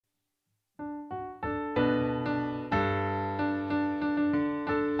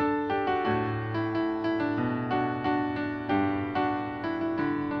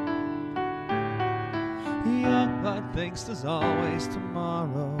thinks there's always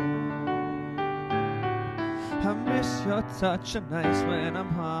tomorrow. I miss your touch of nights when I'm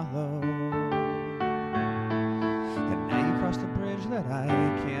hollow. And now you crossed a bridge that I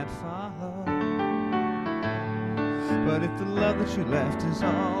can't follow. But if the love that you left is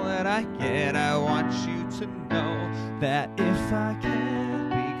all that I get, I want you to know that if I can't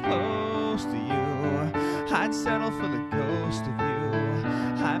be close to you, I'd settle for the ghost of you.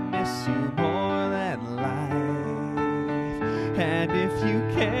 I miss you more than life. And if you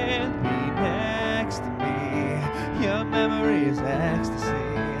can't be next to me, your memory is ecstasy.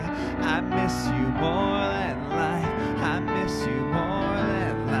 I miss you more than life. I miss you more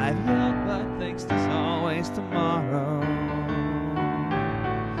than life. Your blood thinks there's always tomorrow.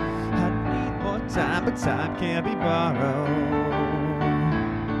 I need more time, but time can't be borrowed.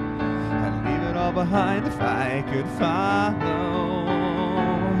 I'd leave it all behind if I could follow.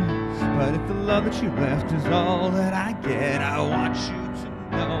 But if the love that you left is all that I get, I want you to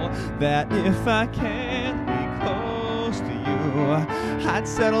know that if I can't be close to you, I'd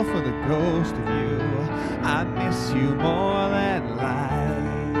settle for the ghost of you. I miss you more than life.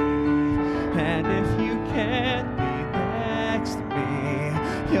 And if you can't be next to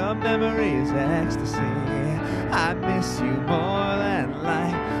me, your memory is ecstasy. I miss you more than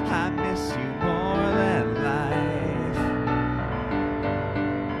life. I miss you more than life.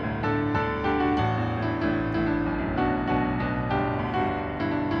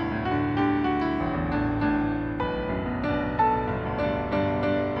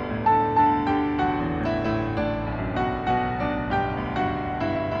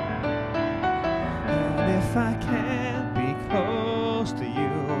 If I can't be close to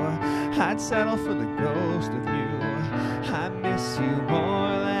you, I'd settle for the ghost of you. I miss you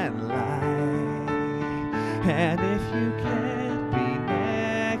more than life. And if you can't be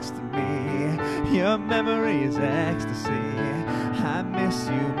next to me, your memory is ecstasy. I miss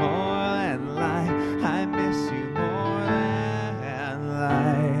you more than life. I miss you more